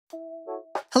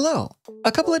Hello!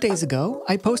 A couple of days ago,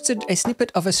 I posted a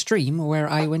snippet of a stream where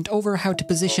I went over how to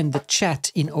position the chat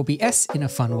in OBS in a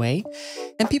fun way,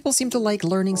 and people seem to like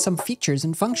learning some features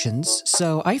and functions,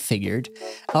 so I figured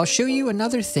I'll show you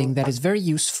another thing that is very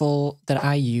useful that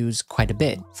I use quite a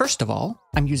bit. First of all,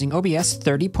 I'm using OBS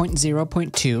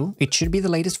 30.0.2, it should be the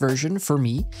latest version for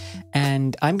me,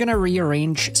 and I'm gonna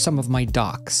rearrange some of my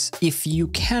docks. If you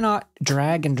cannot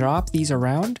drag and drop these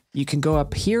around, you can go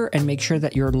up here and make sure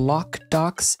that your lock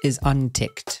docks is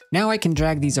unticked. Now I can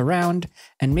drag these around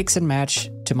and mix and match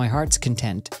to my heart's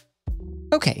content.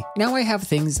 Okay, now I have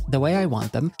things the way I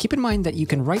want them. Keep in mind that you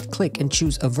can right-click and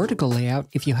choose a vertical layout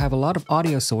if you have a lot of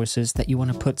audio sources that you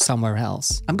want to put somewhere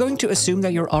else. I'm going to assume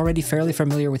that you're already fairly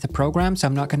familiar with the program, so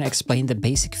I'm not going to explain the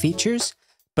basic features,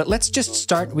 but let's just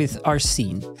start with our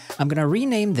scene. I'm going to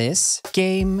rename this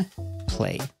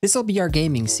Gameplay. This will be our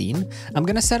gaming scene. I'm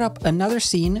going to set up another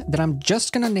scene that I'm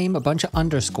just going to name a bunch of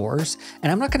underscores,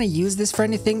 and I'm not going to use this for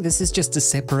anything. This is just to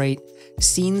separate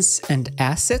scenes and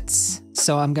assets.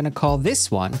 So I'm going to call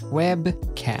this one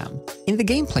Webcam. In the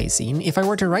gameplay scene, if I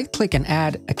were to right click and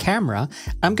add a camera,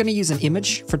 I'm going to use an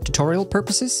image for tutorial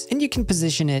purposes, and you can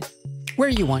position it where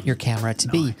you want your camera to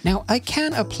be. Now, I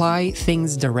can apply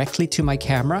things directly to my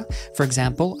camera. For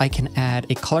example, I can add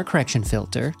a color correction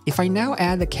filter. If I now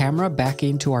add the camera back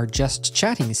into our just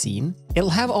chatting scene, it'll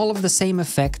have all of the same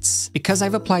effects because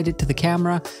I've applied it to the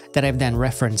camera that I've then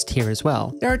referenced here as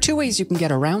well. There are two ways you can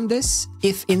get around this.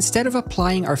 If instead of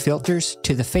applying our filters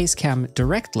to the face cam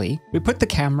directly, we put the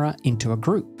camera into a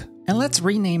group. And let's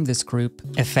rename this group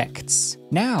Effects.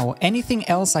 Now, anything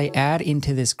else I add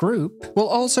into this group will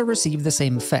also receive the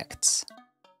same effects.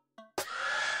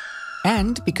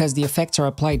 And because the effects are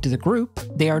applied to the group,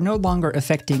 they are no longer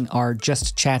affecting our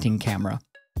just chatting camera.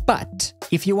 But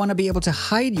if you want to be able to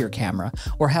hide your camera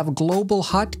or have global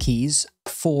hotkeys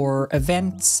for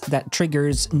events that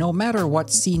triggers no matter what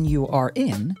scene you are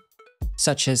in,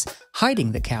 such as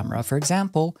hiding the camera, for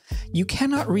example, you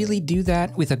cannot really do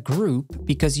that with a group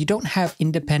because you don't have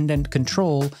independent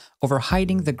control over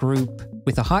hiding the group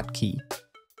with a hotkey.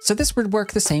 So this would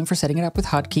work the same for setting it up with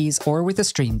hotkeys or with a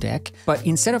Stream Deck, but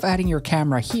instead of adding your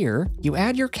camera here, you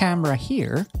add your camera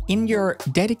here. In your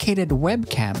dedicated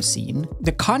webcam scene,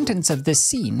 the contents of this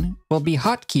scene will be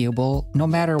hotkeyable no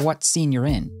matter what scene you're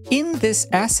in. In this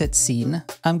asset scene,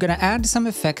 I'm going to add some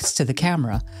effects to the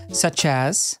camera, such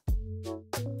as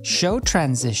show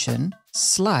transition,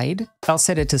 slide, I'll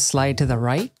set it to slide to the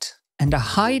right, and a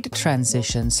hide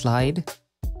transition slide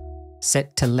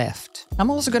set to left.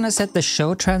 I'm also going to set the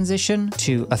show transition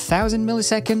to 1000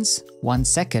 milliseconds, 1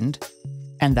 second,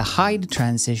 and the hide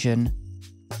transition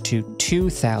to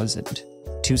 2000,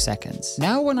 2 seconds.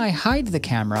 Now when I hide the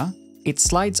camera, it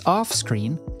slides off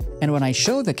screen, and when I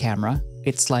show the camera,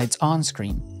 it slides on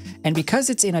screen. And because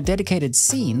it's in a dedicated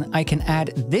scene, I can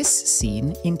add this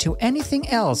scene into anything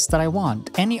else that I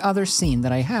want. Any other scene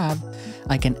that I have,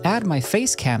 I can add my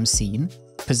face cam scene,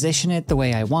 position it the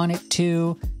way I want it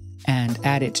to, and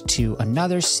add it to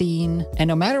another scene. And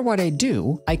no matter what I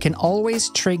do, I can always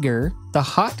trigger the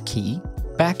hotkey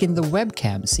back in the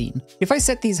webcam scene. If I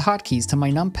set these hotkeys to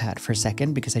my numpad for a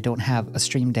second, because I don't have a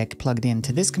Stream Deck plugged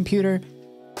into this computer,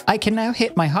 I can now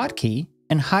hit my hotkey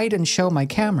and hide and show my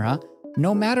camera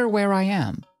no matter where I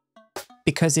am,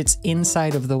 because it's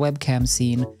inside of the webcam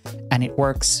scene and it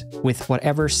works with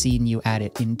whatever scene you add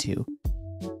it into.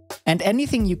 And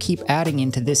anything you keep adding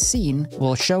into this scene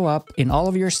will show up in all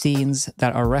of your scenes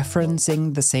that are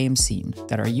referencing the same scene,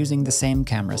 that are using the same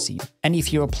camera scene. And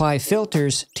if you apply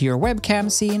filters to your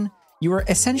webcam scene, you are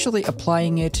essentially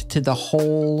applying it to the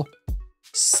whole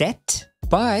set.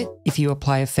 But if you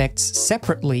apply effects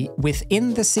separately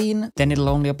within the scene, then it'll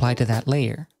only apply to that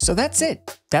layer. So that's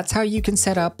it. That's how you can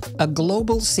set up a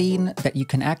global scene that you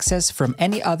can access from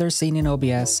any other scene in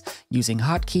OBS using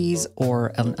hotkeys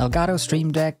or an Elgato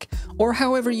Stream Deck, or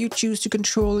however you choose to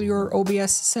control your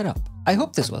OBS setup. I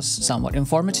hope this was somewhat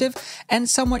informative and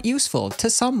somewhat useful to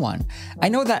someone. I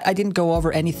know that I didn't go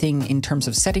over anything in terms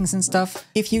of settings and stuff.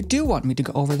 If you do want me to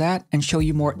go over that and show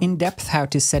you more in depth how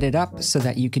to set it up so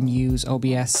that you can use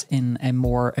OBS in a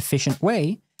more efficient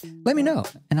way, let me know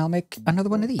and I'll make another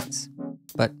one of these.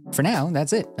 But for now,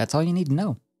 that's it. That's all you need to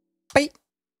know. Bye!